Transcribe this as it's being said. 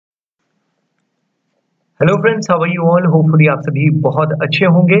Hello friends, how are you all. Hopefully आप सभी बहुत अच्छे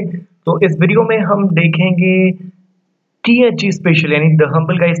होंगे। तो इस वीडियो में हम देखेंगे टीएचजी स्पेशल यानी the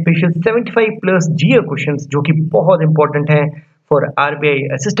humble guide special 75 plus GA questions जो कि बहुत इंपॉर्टेंट हैं for RBI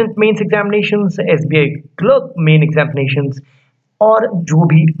assistant mains examinations, SBI clerk main examinations और जो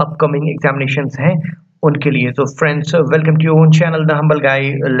भी अपकमिंग एग्जामिनेशंस हैं उनके लिए। तो friends, welcome to your own channel the humble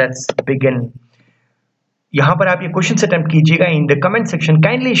guide. Let's begin. यहाँ पर आप ये क्वेश्चन अटेम्प्ट कीजिएगा in the comment section.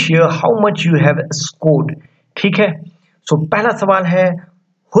 Kindly share how much you have scored. ठीक है, सो पहला सवाल है,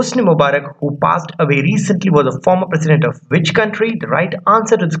 हुस्न मुबारक who passed away recently was a former president of which country. The right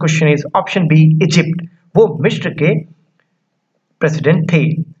answer to this question is option B, Egypt. वो मिस्र के president थे।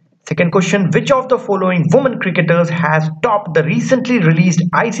 Second question, which of the following women cricketers has topped the recently released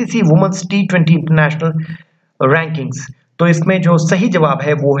ICC women's T20 international rankings. तो इसमें जो सही जवाब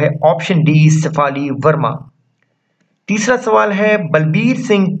है वो है ऑप्शन डी, शेफाली वर्मा। तीसरा सवाल है, Balbir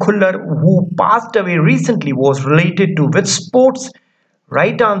Singh Khullar who passed away recently was related to which sports.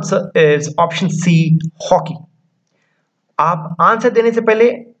 Right answer is option C, hockey. आप आंसर देने से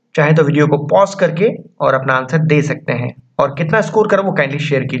पहले चाहे तो वीडियो को पॉज करके और अपना आंसर दे सकते हैं, और कितना स्कोर करा वो काइंडली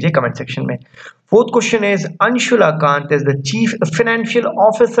शेयर कीजिए कमेंट सेक्शन में। Fourth question is, Anshula Kant is the chief financial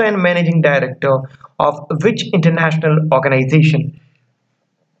officer and managing director of which international organisation.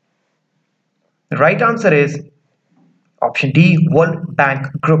 Right answer is option D, World Bank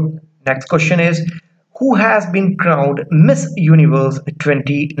Group. Next question is, who has been crowned Miss Universe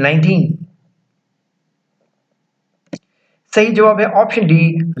 2019? सही जवाब है option D,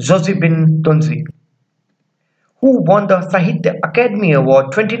 जोजीबिन तुनजी। Who won the Sahitya Academy Award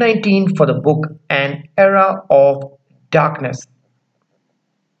 2019 for the book An Era of Darkness?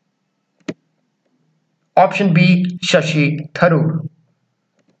 Option B, Shashi Tharoor.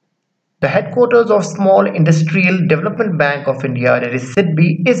 The headquarters of Small Industrial Development Bank of India, that is SIDBI,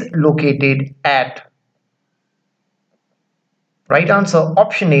 is located at. Right answer,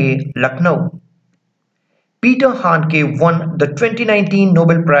 option A, Lucknow. Peter Handke won the 2019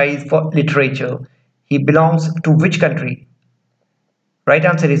 Nobel Prize for Literature. He belongs to which country? Right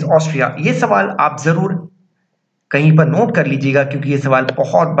answer is Austria. ये सवाल आप जरूर कहीं पर note कर लीजिएगा क्योंकि ये सवाल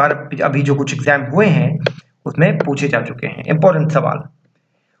बहुत बार अभी जो कुछ एग्जाम हुए हैं उसमें पूछे जा चुके हैं। इंपॉर्टेंट सवाल।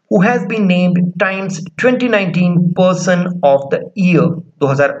 Who has been named Times 2019 Person of the Year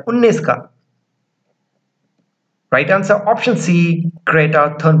 2019 का। Right answer option C, Greta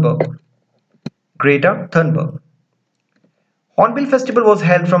Thunberg. Greta Thunberg. Hornbill festival was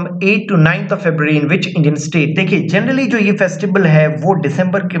held from 8 to 9th of February in which Indian state। देखिए generally जो ये festival है वो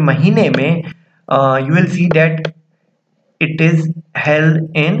दिसंबर के महीने में you will see that it is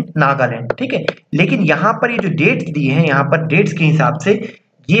held in Nagaland. ठीक है, लेकिन यहाँ पर ये जो डेट्स दिए हैं, यहाँ पर डेट्स के हिसाब से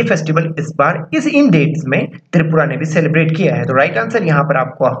ये फेस्टिवल इस बार इन डेट्स में त्रिपुरा ने भी सेलिब्रेट किया है। तो राइट आंसर यहां पर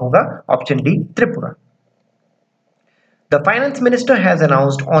आपको होगा option D, Tripura. The finance minister has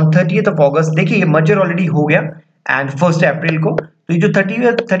announced on 30th of August। देखिए ये मर्जर ऑलरेडी हो गया एंड 1st अप्रैल को। तो ये जो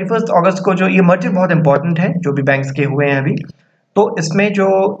 31st अगस्त को जो ये मर्जर बहुत इंपॉर्टेंट है, जो भी बैंक्स के हुए हैं अभी, तो इसमें जो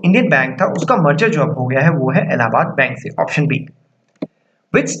इंडियन बैंक था उसका मर्जर जो अब हो गया है वो है इलाहाबाद बैंक से। Option B.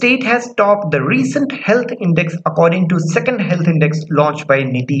 Which state has topped the recent health index according to second health index launched by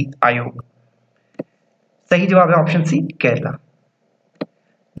Niti Aayog? सही जवाब है option C, Kerala.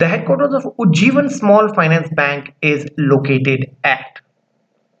 The headquarters of Ujjivan Small Finance Bank is located at.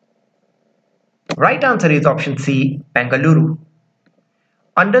 Right answer is option C, Bengaluru.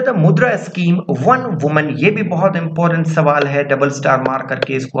 Under the Mudra scheme, one woman, ये भी बहुत important सवाल है, double star मार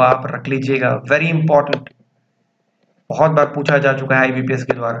करके इसको आप रख लीजिएगा, वेरी इंपॉर्टेंट, बहुत बार पूछा जा चुका है आईबीपीएस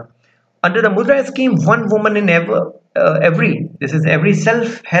के द्वारा। अंडर द मुद्रा scheme, one woman in every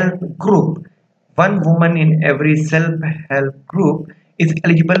self help group, one woman in every self help group is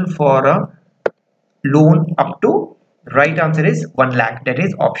eligible for a loan up to. Right answer is 1 lakh, that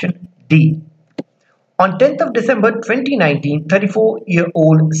is option D. On 10th of December 2019,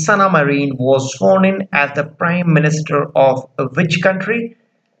 34-year-old Sanna Marin was sworn in as the Prime Minister of which country?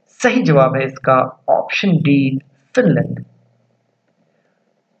 सही जवाब है इसका option D, Finland.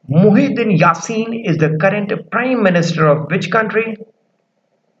 Muhyiddin Yassin is the current Prime Minister of which country?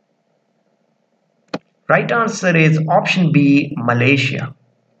 Right answer is option B, Malaysia.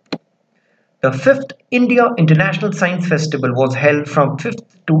 The 5th India International Science Festival was held from 5th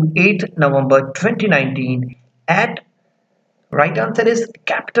to 8th November 2019 at. Right answer is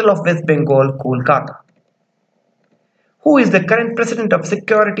capital of West Bengal, Kolkata. Who is the current President of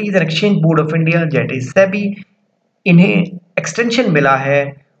Securities and Exchange Board of India? That is SEBI. इन्हें extension मिला है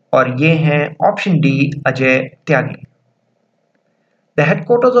और ये हैं option D, Ajay Tyagi. The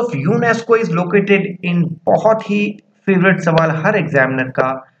headquarters of UNESCO is located in, बहुत ही favourite सवाल हर examiner का,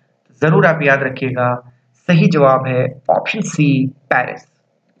 जरूर आप याद रखिएगा, सही जवाब है option C Paris.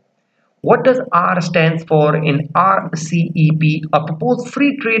 What does R stands for in RCEP, a proposed free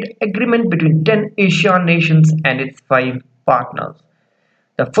trade agreement between 10 Asian nations and its 5 partners?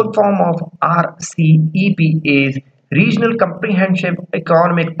 The full form of RCEP is Regional Comprehensive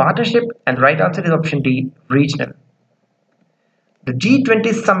Economic Partnership, and the right answer is option D, regional. The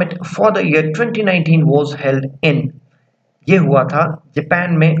G20 summit for the year 2019 was held in, ये हुआ था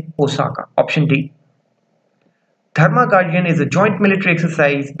Japan में Osaka, option D. Dharma Guardian is a joint military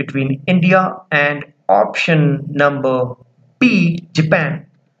exercise between India and option number B, Japan.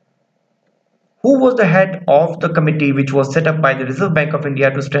 Who was the head of the committee which was set up by the Reserve Bank of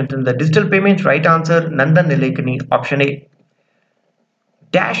India to strengthen the digital payments? Right answer, Nandan Nilekani, option A.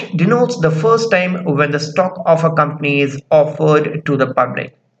 Dash denotes the first time when the stock of a company is offered to the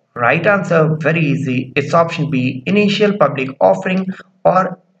public. Right answer, very easy, it's option B, initial public offering,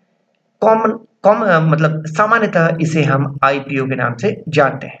 और मतलब सामान्यतः इसे हम IPO के नाम से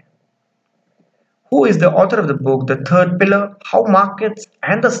जानते हैं। Who is the author of the book The Third Pillar, How Markets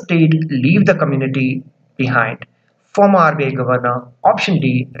and the State Leave the Community Behind? Former RBI Governor, option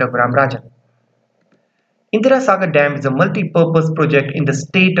D, Raghuram Rajan. Indira Sagar Dam is a multi-purpose project in the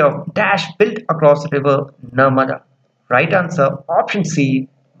state of Dash built across the river Narmada. Right answer, option C,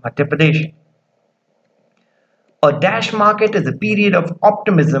 Madhya Pradesh. A dash market is a period of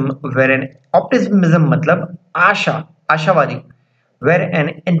optimism wherein optimism matlab आशावादी, where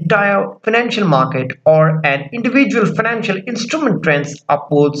an entire financial market or an individual financial instrument trends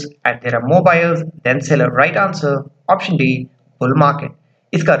upwards and there are more buyers than sellers. Right answer, option D, bull market.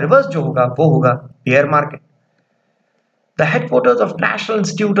 इसका reverse जो होगा वो होगा bear market. The headquarters of National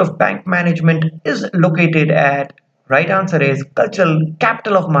Institute of Bank Management is located at, right answer is cultural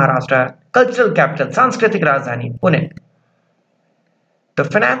capital of Maharashtra, cultural capital, सांस्कृतिक राजधानी Pune. The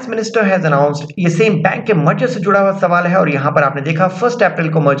finance minister has announced, ये same bank के merger से जुड़ा हुआ सवाल है और यहां पर आपने देखा 1 अप्रैल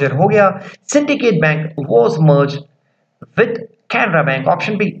को मर्जर हो गया, Syndicate Bank was merged with Canara Bank,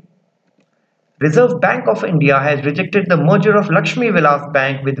 option B. Reserve Bank of India has rejected the merger of Lakshmi Vilas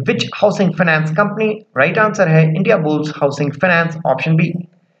Bank with which housing finance company? Right answer है India Bulls Housing Finance, option B.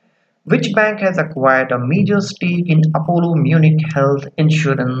 Which bank has acquired a major stake in Apollo Munich Health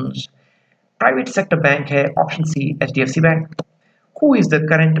Insurance? Private sector bank है, option C, HDFC Bank. Who is the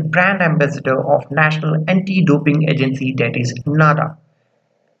current brand ambassador of National Anti-Doping Agency, that is NADA?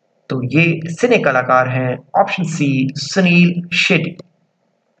 तो ये सिने कलाकार हैं, option C, Sunil Shetty.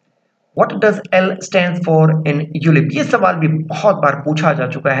 What does L stands for in ULIP? ये सवाल भी बहुत बार पूछा जा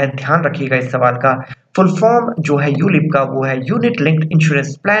चुका है, ध्यान रखिएगा इस सवाल का। फुल फॉर्म जो है यूलिप का वो है unit linked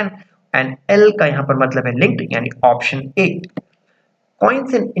insurance plan, and L का यहाँ पर मतलब है लिंक्ड, यानी option A.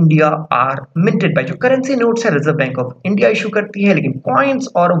 Coins in India are minted bye, जो करेंसी नोट्स है reserve bank of India issue करती है, लेकिन कॉइन्स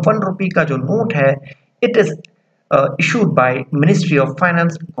और 1 रुपये का जो नोट है it is issued by Ministry of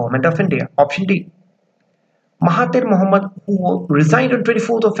Finance, Government of India, option D. Mahathir Mohamad, who resigned on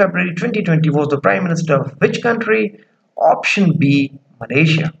 24th of February 2020, was the Prime Minister of which country? Option B,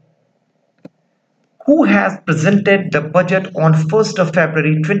 Malaysia. Who has presented the budget on 1st of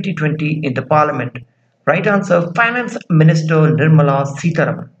February 2020 in the Parliament? Right answer, Finance Minister Nirmala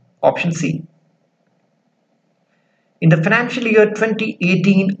Sitharaman, option C. In the financial year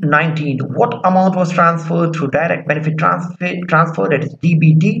 2018-19, what amount was transferred through direct benefit transfer, that is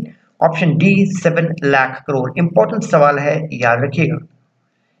DBT? Option D, 7 lakh crore. Important सवाल है, याद रखिएगा.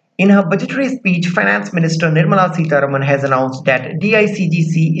 In her budgetary speech, Finance Minister Nirmala Sitharaman has announced that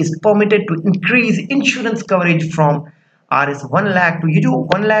DICGC is permitted to increase insurance coverage from Rs 1 lakh to, ये जो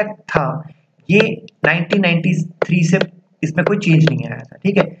 1 lakh था ये 1993 से इसमें कोई चेंज नहीं आया था,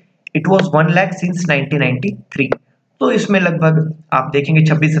 ठीक है. It was 1 lakh since 1993. तो इसमें लगभग आप देखेंगे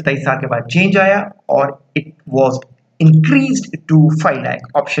 26-27 साल के बाद चेंज आया और it was increased to 5 lakh,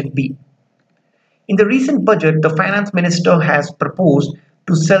 option B. In the recent budget, the finance minister has proposed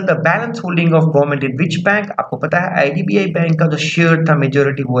to sell the balance holding of government in which bank? आपको पता है IDBI बैंक का जो शेयर था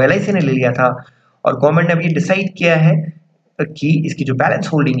मेजॉरिटी वो LIC ने ले लिया था और गवर्नमेंट ने अभी डिसाइड किया है कि इसकी जो बैलेंस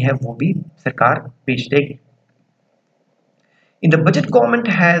होल्डिंग है वो भी सरकार बेच देगी. In the budget, government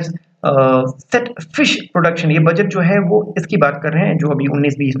has set fish production. ये बजट जो है वो इसकी बात कर रहे हैं जो अभी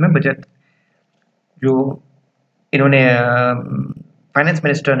 19-20 में बजट जो इन्होंने फाइनेंस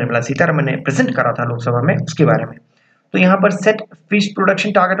मिनिस्टर निर्मला सीतारमन ने प्रेजेंट करा था लोकसभा में उसके बारे में. तो यहाँ पर set fish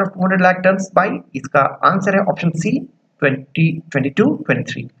production target of 200 lakh ton bye, इसका आंसर है option C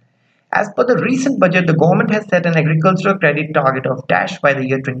 2022-23. As per the recent budget, the government has set an agricultural credit target of dash by the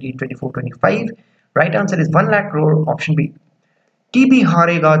year 2024-25. Right answer is 1 lakh crore, option B. TB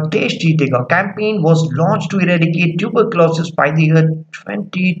हारेगा देश जीतेगा campaign was launched to eradicate tuberculosis by the year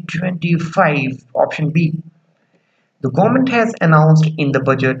 2025. Option B. The government has announced in the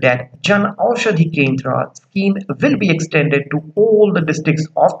budget that Jan Aushadhi Kendra scheme will be extended to all the districts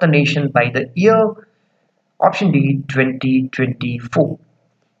of the nation by the year option D 2024.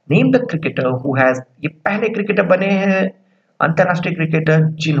 Name the cricketer who has ये पहले cricketer बने हैं अंतरराष्ट्रीय cricketer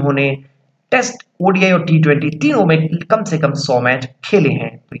जिन्होंने test ODI और टी20 तीनों में कम से कम 100 मैच खेले हैं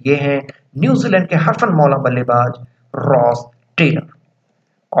तो ये हैं न्यूजीलैंड के हरफन मौला बल्लेबाज Ross Taylor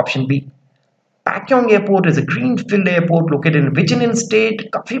option B Pakyong airport is a greenfield airport located in which Indian state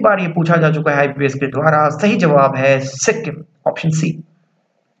काफी बार ये पूछा जा चुका है आईपीएस के द्वारा सही जवाब है Sikkim option C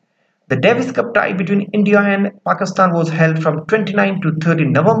The Davis Cup tie between India and Pakistan was held from 29 to 30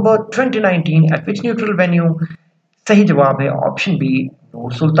 November 2019 at which neutral venue? सही जवाब है option B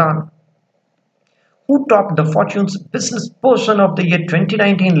Noor Sultan. Who topped the Fortune's Business Person of the Year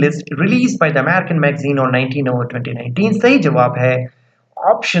 2019 list released by the American magazine on 19 November 2019? सही जवाब है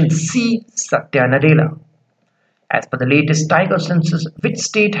option C Satya Nadella. As per the latest tiger census, which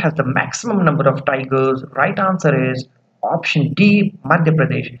state has the maximum number of tigers? Right answer is option D Madhya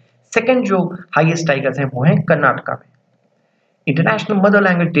Pradesh. Second जो highest tigers हैं वो हैं कर्नाटका में. International mother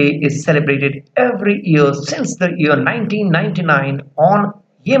language day is celebrated every year since the year 1999 on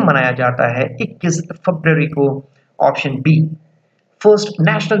ये मनाया जाता है 21 फरवरी को. Option B. First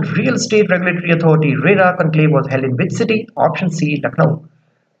national real estate regulatory authority RERA conclave was held in which city? Option C Lucknow.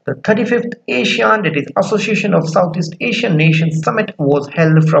 The 35th ASEAN, that is Association of Southeast Asian Nations Summit, was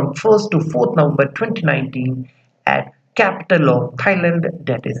held from 1st to 4th November 2019 at capital of Thailand,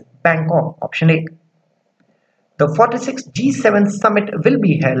 that is Bangkok. Option A. The 46th G7 summit will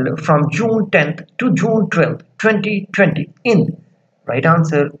be held from June 10th to June 12th, 2020 in, right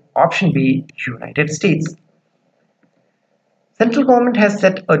answer, option B, United States. Central government has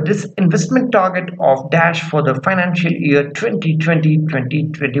set a disinvestment target of dash for the financial year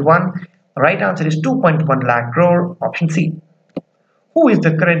 2020-2021. Right answer is 2.1 lakh crore. Option C. Who is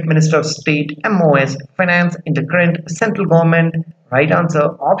the current Minister of State MOS Finance in the current central government? Right answer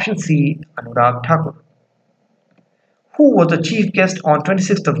option C Anurag Thakur. Who was the chief guest on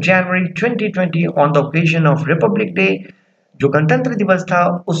 26th of January 2020 on the occasion of Republic Day? जो गणतंत्र दिवस था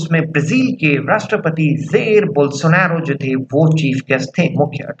उसमें Brazil के राष्ट्रपति जेर Bolsonaro जो थे वो चीफ गेस्ट थे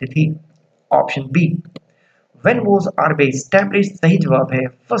मुख्य अतिथि. Option B. When was RBI established? सही जवाब है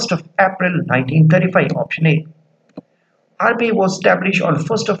 1st of April 1935. Option A. RBI was established on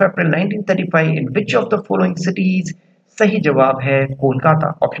 1st of April 1935 in which of the following cities? सही जवाब है Kolkata.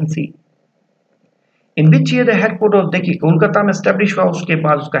 Option C. In which year the headquarter देखिए कोलकाता में establish हुआ उसके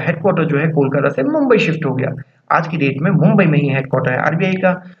बाद उसका हेडक्वार्टर जो है कोलकाता से मुंबई शिफ्ट हो गया. आज की डेट में मुंबई में ही हेडक्वार्टर है आरबीआई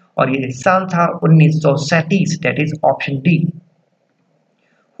का और ये साल था 1937. That is option D.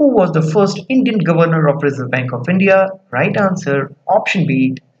 Who was the first Indian governor of Reserve Bank of India? Right answer option B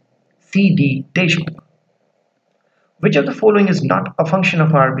C.D. Deshmukh. Which of the following is not a function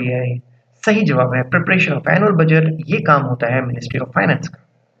of RBI? सही जवाब है preparation of annual budget. ये काम होता है ministry of finance का.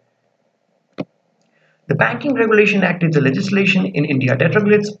 The Banking Regulation Act is the legislation in India that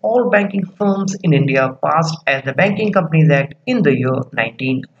regulates all banking firms in India, passed as the Banking Companies Act in the year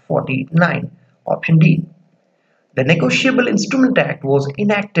 1949. Option D. The Negotiable Instrument Act was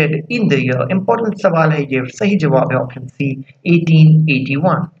enacted in the year. Important सवाल है ये. सही जवाब है option C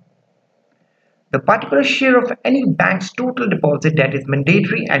 1881. The particular share of any bank's total deposit that is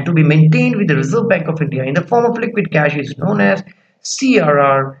mandatory and to be maintained with the Reserve Bank of India in the form of liquid cash is known as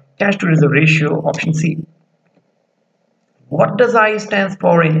CRR, cash to reserve ratio. Option C. What does I stands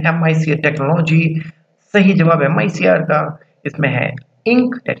for in MICR technology? सही जवाब MICR का इसमें है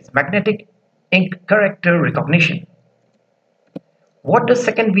ink, that is magnetic ink character recognition. What does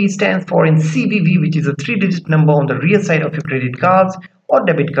second V stands for in CVV, which is a 3-digit number on the rear side of your credit cards or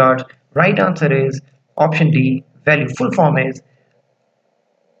debit cards? Right answer is option D value. Full form is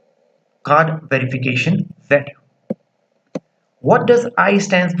card verification value. What does I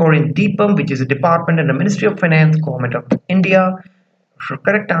stands for in DPAM, which is a department in the Ministry of Finance, Government of India?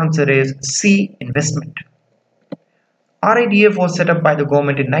 Correct answer is C investment. RIDF was set up by the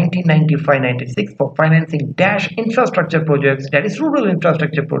government in 1995-96 for financing dash infrastructure projects, that is rural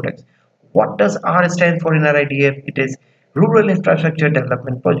infrastructure projects. What does R stand for in RIDF? It is Rural Infrastructure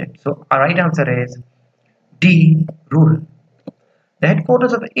Development Project. So our right answer is D rural. The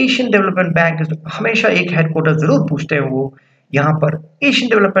headquarters of Asian Development Bank is हमेशा एक headquarters जरूर पूछते हैं वो यहाँ पर Asian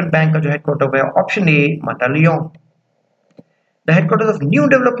Development Bank का जो headquarter है option A Mandaluyong. The headquarters of New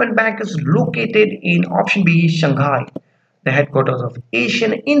Development Bank is located in option B Shanghai. The headquarters of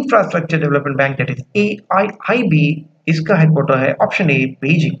Asian Infrastructure Development Bank, that is AIIB, इसका हेडक्वार्टर है option A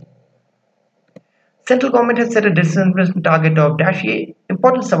Beijing. Central government has set a disinvestment target of dash, ये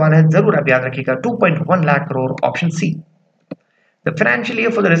important सवाल है, जरूर आप याद रखिएगा, 2.1 lakh crore, option C. The financial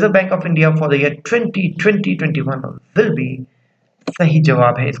year for the reserve bank of India for the year 2020-21 will be, सही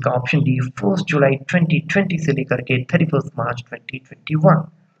जवाब है इसका ऑप्शन डी, 1 जुलाई 2020 से लेकर के 31 मार्च 2021।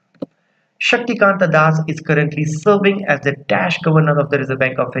 Shaktikanta Das is currently serving as the dash governor of the Reserve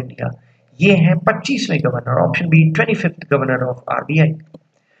Bank of India. ये हैं 25वें governor, option B 25th governor of RBI.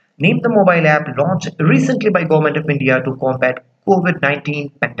 Name the mobile app launched recently by Government of India to combat COVID-19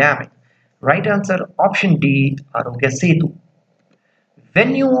 pandemic. Right answer option D, Arogya Setu.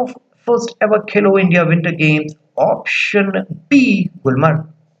 Venue of first ever Khelo India Winter Games, option B, Gulmarg.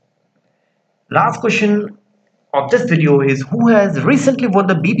 Last question of this video is who has recently won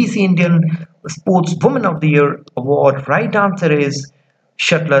the BBC Indian Sportswoman of the Year award? Right answer is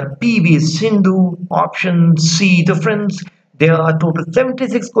shuttler PV Sindhu, option C. तो friends, there are total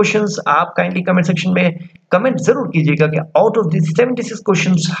 76 questions. आप kindly comment section में comment जरूर कीजिएगा कि out of these 76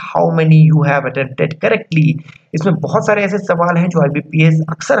 questions how many you have attempted correctly. इसमें बहुत सारे ऐसे सवाल हैं जो IBPS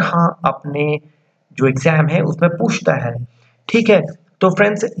अक्सर हाँ अपने जो एग्जाम है उसमें पूछता है, ठीक है। तो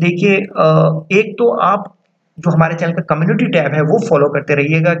फ्रेंड्स देखिए, एक तो आप जो हमारे चैनल का कम्युनिटी टैब है वो फॉलो करते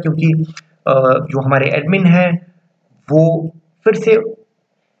रहिएगा, क्योंकि जो हमारे एडमिन है वो फिर से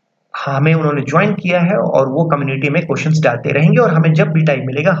हमें उन्होंने ज्वाइन किया है और वो कम्युनिटी में क्वेश्चंस डालते रहेंगे और हमें जब भी टाइम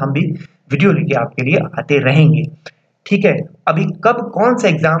मिलेगा हम भी वीडियो लेके आपके लिए आते रहेंगे, ठीक है। अभी कब कौन सा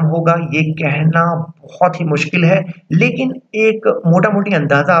एग्जाम होगा ये कहना बहुत ही मुश्किल है, लेकिन एक मोटा मोटी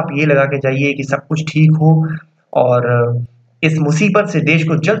अंदाजा आप ये लगा के जाइए कि सब कुछ ठीक हो और इस मुसीबत से देश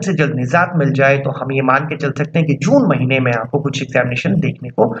को जल्द से जल्द निजात मिल जाए, तो हम ये मान के चल सकते हैं कि जून महीने में आपको कुछ एग्जामिनेशन देखने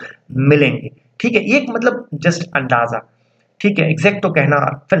को मिलेंगे, ठीक है। एक मतलब जस्ट अंदाजा, ठीक है, एग्जैक्ट तो कहना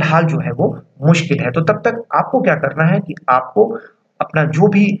फिलहाल जो है वो मुश्किल है। तो तब तक आपको क्या करना है कि आपको अपना जो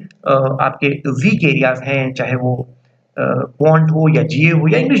भी आपके वीक एरियाज हैं, चाहे वो क्वांट हो या जीए हो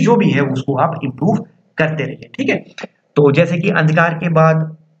या इंग्लिश जो भी है, उसको आप इम्प्रूव करते रहिए, ठीक है। तो जैसे कि अंधकार के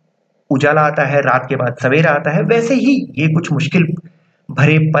बाद उजाला आता है, रात के बाद सवेरा आता है, वैसे ही ये कुछ मुश्किल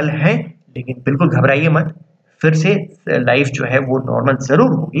भरे पल हैं, लेकिन बिल्कुल घबराइए मत, फिर से लाइफ जो है वो नॉर्मल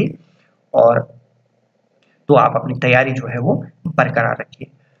जरूर होगी, और तो आप अपनी तैयारी जो है वो बरकरार रखिए।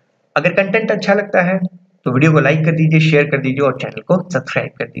 अगर कंटेंट अच्छा लगता है तो वीडियो को लाइक कर दीजिए, शेयर कर दीजिए और चैनल को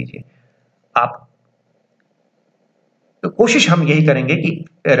सब्सक्राइब कर दीजिए। आप तो कोशिश हम यही करेंगे कि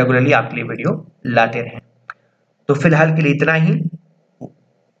रेगुलरली आपके लिए वीडियो लाते रहें। तो फिलहाल के लिए इतना ही।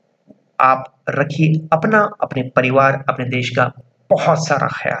 आप रखिए अपना, अपने परिवार, अपने देश का बहुत सारा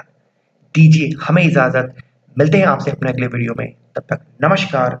ख्याल। दीजिए हमें इजाजत, मिलते हैं आपसे अपने अगले वीडियो में, तब तक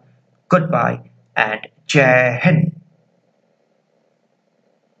नमस्कार, गुड बाय एंड जय हिंद।